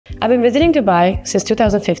I've been visiting Dubai since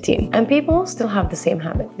 2015, and people still have the same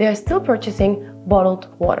habit. They are still purchasing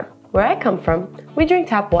bottled water. Where I come from, we drink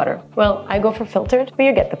tap water. Well, I go for filtered, but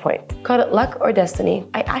you get the point. Call it luck or destiny,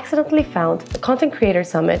 I accidentally found the Content Creator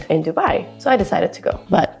Summit in Dubai, so I decided to go.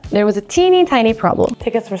 But there was a teeny tiny problem.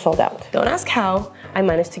 Tickets were sold out. Don't ask how, I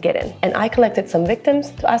managed to get in. And I collected some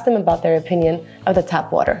victims to ask them about their opinion of the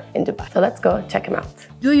tap water in Dubai. So let's go check them out.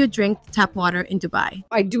 Do you drink tap water in Dubai?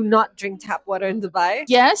 I do not drink tap water in Dubai.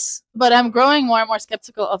 Yes, but I'm growing more and more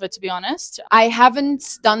skeptical of it, to be honest. I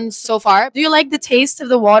haven't done so far. Do you like the taste of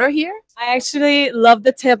the water here? I actually love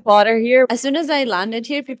the tap water here. As soon as I landed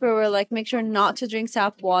here, people were like, make sure not to drink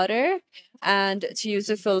tap water and to use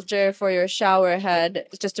a filter for your shower head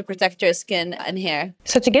just to protect your skin and hair.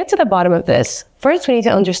 So to get to the bottom of this, first we need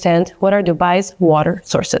to understand what are Dubai's water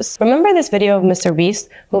sources. Remember this video of Mr. Beast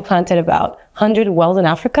who planted about 100 wells in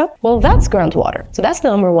Africa? Well, that's groundwater. So that's the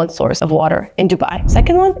 #1 source of water in Dubai.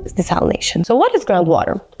 Second one is desalination. So what is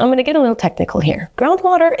groundwater? I'm going to get a little technical here.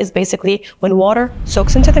 Groundwater is basically when water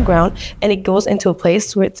soaks into the ground and it goes into a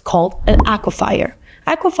place where it's called an aquifer.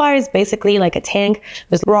 Aquifer is basically like a tank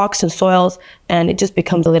with rocks and soils, and it just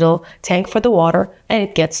becomes a little tank for the water and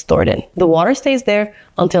it gets stored in. The water stays there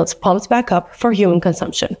until it's pumped back up for human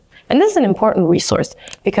consumption. And this is an important resource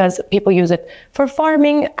because people use it for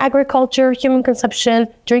farming, agriculture, human consumption,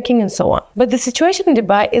 drinking, and so on. But the situation in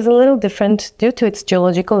Dubai is a little different due to its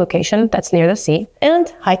geological location that's near the sea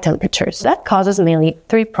and high temperatures. That causes mainly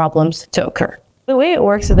 3 problems to occur. The way it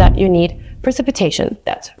works is that you need precipitation,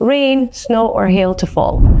 that's rain, snow, or hail to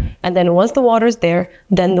fall. And then once the water's there,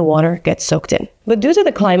 then the water gets soaked in. But due to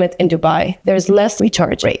the climate in Dubai, there's less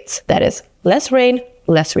recharge rates. That is, less rain,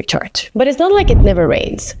 less recharge. But it's not like it never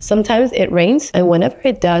rains. Sometimes it rains, and whenever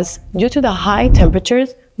it does, due to the high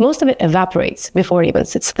temperatures, most of it evaporates before it even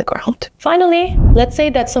sits to the ground. Finally, let's say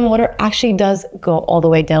that some water actually does go all the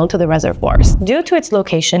way down to the reservoirs. Due to its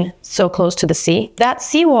location so close to the sea, that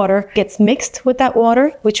seawater gets mixed with that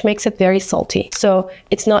water, which makes it very salty. So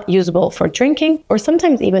it's not usable for drinking or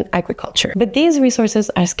sometimes even agriculture. But these resources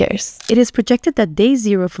are scarce. It is projected that day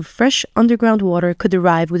zero for fresh underground water could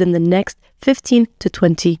arrive within the next 15 to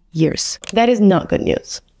 20 years. That is not good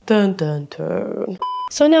news. Dun, dun, dun.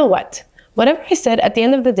 So now what? Whatever I said, at the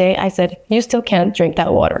end of the day, I said, you still can't drink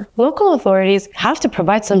that water. Local authorities have to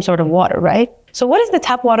provide some sort of water, right? So what is the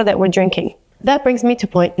tap water that we're drinking? That brings me to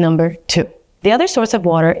point number 2. The other source of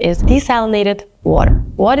water is desalinated water.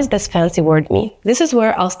 What does this fancy word mean? This is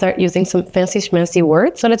where I'll start using some fancy schmancy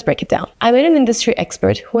words, so let's break it down. I met an industry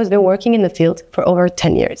expert who has been working in the field for over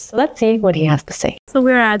 10 years. So let's see what he has to say. So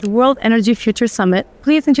we're at World Energy Future Summit.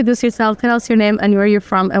 Please introduce yourself, tell us your name and where you're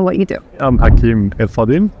from and what you do. I'm Hakim and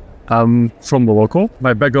Fadil. I'm from Morocco.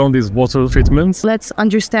 My background is water treatment. Let's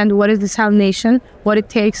understand what is desalination, what it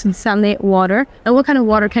takes to desalinate water, and what kind of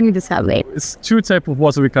water can you desalinate? It's 2 types of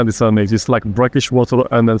water we can desalinate. It's like brackish water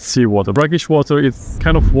and then seawater. Brackish water is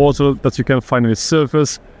kind of water that you can find on the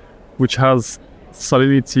surface, which has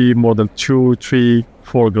salinity more than 2, 3,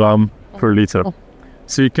 4 grams per liter.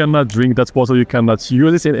 So you cannot drink that water, you cannot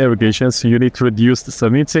use it in irrigation, so you need to reduce the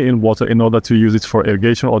salinity in water in order to use it for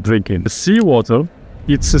irrigation or drinking. The seawater,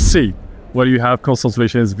 it's a sea where you have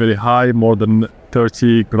concentration is very high, more than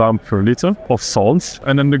 30 grams per liter of salts.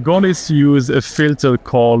 And then the goal is to use a filter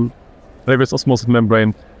called reverse osmosis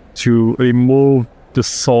membrane to remove the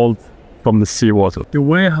salt from the seawater. The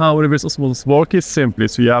way how reverse osmosis works is simply,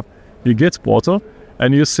 so you get water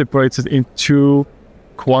and you separate it in 2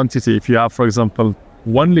 quantity. If you have, for example,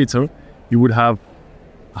 1 liter, you would have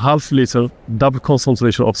half liter double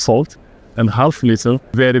concentration of salt, and half liter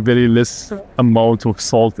very, very less amount of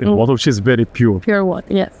salt in water, which is very pure. Pure water,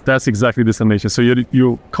 yes. That's exactly desalination. So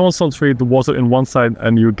you concentrate the water in one side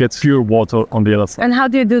and you get pure water on the other side. And how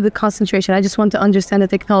do you do the concentration? I just want to understand the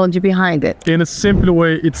technology behind it. In a simple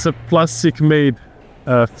way, it's a plastic made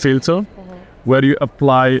filter where you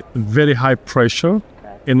apply very high pressure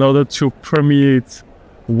in order to permeate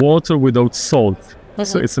water without salt.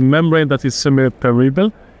 So it's a membrane that is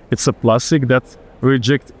semi-permeable. It's a plastic that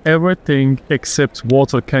reject everything except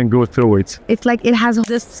water can go through it. It's like it has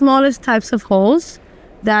the smallest types of holes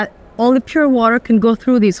that only pure water can go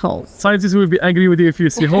through these holes. Scientists will be angry with you if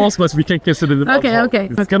you see holes, but we can consider them Okay.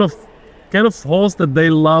 It's kind of holes that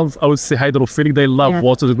they love, I would say hydrophilic, they love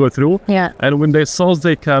water to go through. Yeah. And when they saw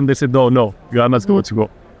they say, no, you are not going to go.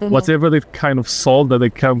 Whatever the kind of salt that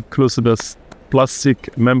they come close to this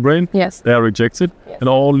plastic membrane, they are rejected. And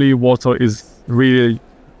only water is really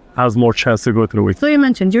has more chance to go through it. So you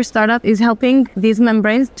mentioned your startup is helping these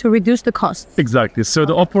membranes to reduce the costs. Exactly. So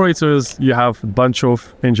the operators, you have a bunch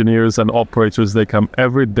of engineers and operators, they come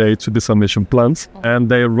every day to desalination plants and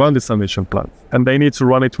they run desalination plants. And they need to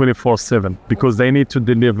run it 24/7 because they need to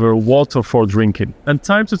deliver water for drinking. And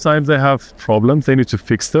time to time they have problems, they need to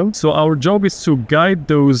fix them. So our job is to guide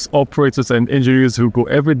those operators and engineers who go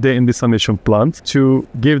every day in desalination plant to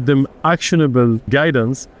give them actionable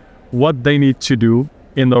guidance, what they need to do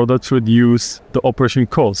in order to reduce the operation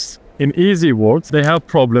costs. In easy words, they have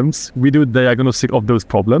problems, we do diagnostic of those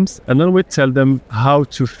problems, and then we tell them how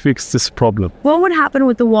to fix this problem. What would happen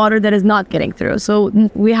with the water that is not getting through? So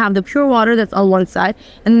we have the pure water that's on one side,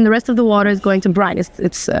 and then the rest of the water is going to brine.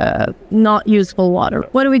 It's not useful water.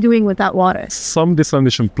 What are we doing with that water? Some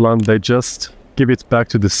desalination plant, they just give it back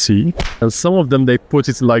to the sea, and some of them, they put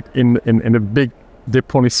it like in a big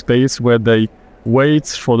deponie space where they wait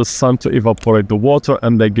for the sun to evaporate the water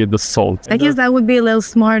and they get the salt. I guess that would be a little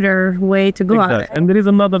smarter way to go at it. And there is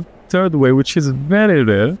another third way, which is very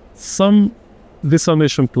rare. Some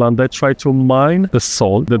desalination plant, they try to mine the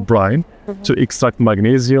salt, the brine, to extract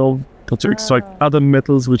magnesium, to extract other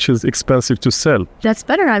metals, which is expensive to sell. That's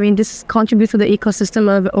better. I mean, this contributes to the ecosystem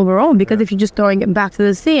of overall, because if you're just throwing it back to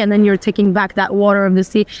the sea and then you're taking back that water of the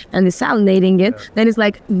sea and desalinating it, then it's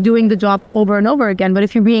like doing the job over and over again. But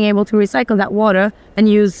if you're being able to recycle that water and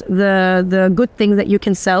use the good things that you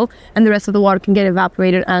can sell, and the rest of the water can get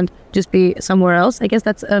evaporated and just be somewhere else, I guess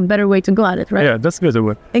that's a better way to go at it, right? Yeah, that's a better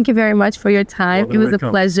way. Thank you very much for your time. It was a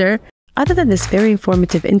pleasure. Other than this very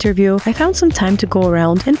informative interview, I found some time to go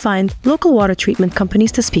around and find local water treatment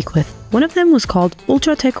companies to speak with. One of them was called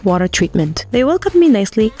Ultratech Water Treatment. They welcomed me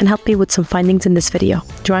nicely and helped me with some findings in this video,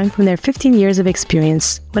 drawing from their 15 years of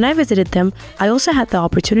experience. When I visited them, I also had the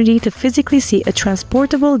opportunity to physically see a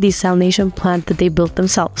transportable desalination plant that they built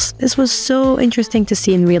themselves. This was so interesting to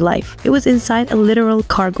see in real life. It was inside a literal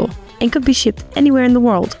cargo and could be shipped anywhere in the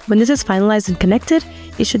world. When this is finalized and connected,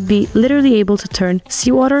 it should be literally able to turn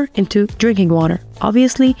seawater into drinking water.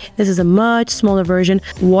 Obviously, this is a much smaller version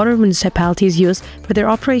water municipalities use for their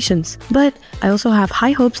operations. But I also have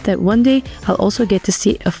high hopes that one day I'll also get to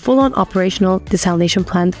see a full-on operational desalination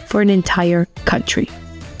plant for an entire country.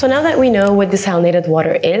 So now that we know what desalinated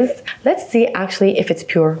water is, let's see actually if it's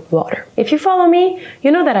pure water. If you follow me, you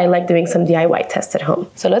know that I like doing some DIY tests at home.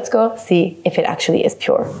 So let's go see if it actually is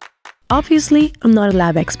pure. Obviously, I'm not a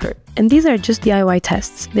lab expert, and these are just DIY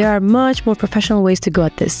tests. There are much more professional ways to go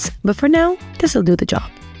at this, but for now, this'll do the job.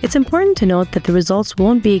 It's important to note that the results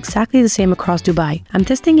won't be exactly the same across Dubai. I'm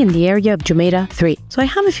testing in the area of Jumeirah 3, so I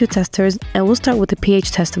have a few testers, and we'll start with the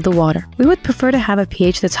pH test of the water. We would prefer to have a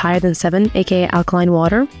pH that's higher than 7, aka alkaline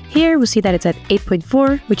water. Here, we see that it's at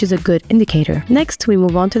 8.4, which is a good indicator. Next, we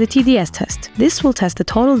move on to the TDS test. This will test the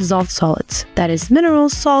total dissolved solids, that is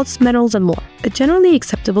minerals, salts, metals, and more. A generally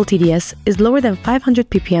acceptable TDS is lower than 500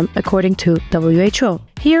 ppm according to WHO.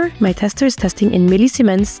 Here, my tester is testing in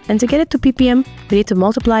millisiemens, and to get it to ppm, we need to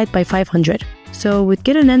multiply it by 500. So we'd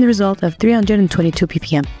get an end result of 322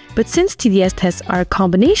 ppm. But since TDS tests are a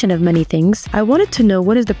combination of many things, I wanted to know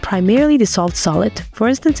what is the primarily dissolved solid. For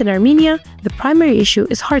instance, in Armenia, the primary issue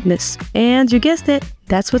is hardness. And you guessed it,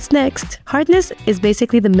 that's what's next. Hardness is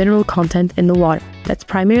basically the mineral content in the water. That's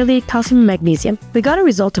primarily calcium and magnesium. We got a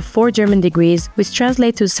result of 4 German degrees, which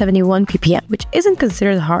translates to 71 ppm, which isn't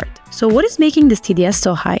considered hard. So what is making this TDS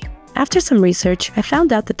so high? After some research, I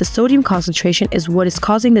found out that the sodium concentration is what is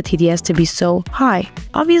causing the TDS to be so high.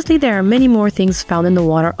 Obviously, there are many more things found in the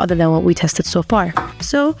water other than what we tested so far.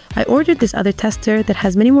 So, I ordered this other tester that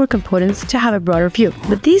has many more components to have a broader view.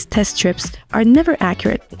 But these test strips are never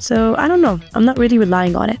accurate, so I don't know, I'm not really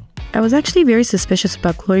relying on it. I was actually very suspicious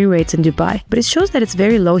about chlorine rates in Dubai, but it shows that it's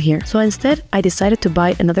very low here, so instead I decided to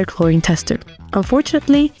buy another chlorine tester.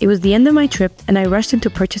 Unfortunately, it was the end of my trip and I rushed into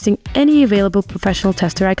purchasing any available professional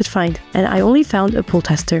tester I could find, and I only found a pool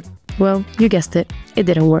tester. Well, you guessed it, it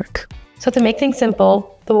didn't work. So to make things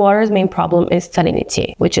simple, the water's main problem is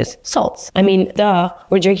salinity, which is salts. I mean,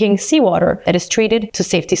 we're drinking seawater that is treated to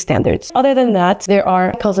safety standards. Other than that, there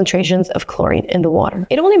are concentrations of chlorine in the water.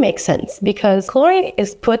 It only makes sense because chlorine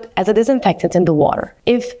is put as a disinfectant in the water.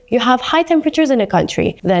 If you have high temperatures in a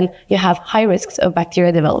country, then you have high risks of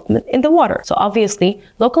bacteria development in the water. So obviously,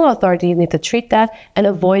 local authorities need to treat that and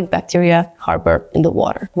avoid bacteria harbor in the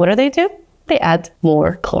water. What do? They add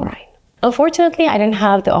more chlorine. Unfortunately, I didn't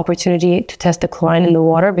have the opportunity to test the chlorine in the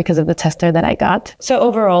water because of the tester that I got. So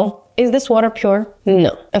overall, is this water pure?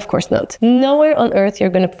 No, of course not. Nowhere on earth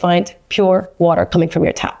you're going to find pure water coming from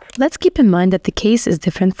your tap. Let's keep in mind that the case is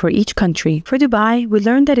different for each country. For Dubai, we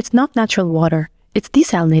learned that it's not natural water. It's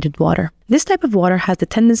desalinated water. This type of water has the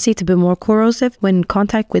tendency to be more corrosive when in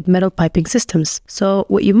contact with metal piping systems. So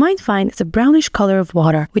what you might find is a brownish color of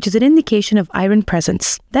water, which is an indication of iron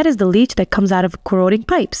presence. That is the leach that comes out of corroding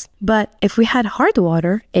pipes. But if we had hard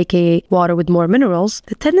water, aka water with more minerals,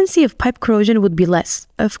 the tendency of pipe corrosion would be less.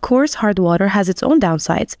 Of course, hard water has its own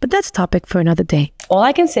downsides, but that's a topic for another day. All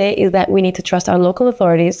I can say is that we need to trust our local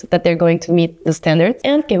authorities that they're going to meet the standards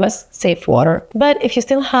and give us safe water. But if you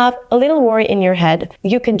still have a little worry in your head,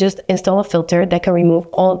 you can just install a filter that can remove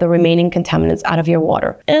all the remaining contaminants out of your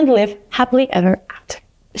water and live happily ever after.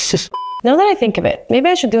 Now that I think of it, maybe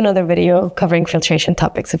I should do another video covering filtration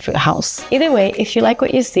topics of your house. Either way, if you like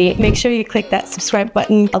what you see, make sure you click that subscribe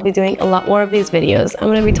button. I'll be doing a lot more of these videos. I'm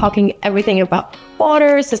going to be talking everything about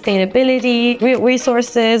water, sustainability,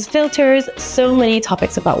 resources, filters, so many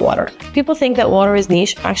topics about water. People think that water is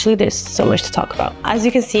niche. Actually, there's so much to talk about. As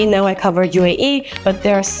you can see, now I covered UAE, but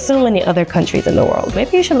there are so many other countries in the world.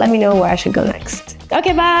 Maybe you should let me know where I should go next.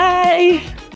 Okay, bye!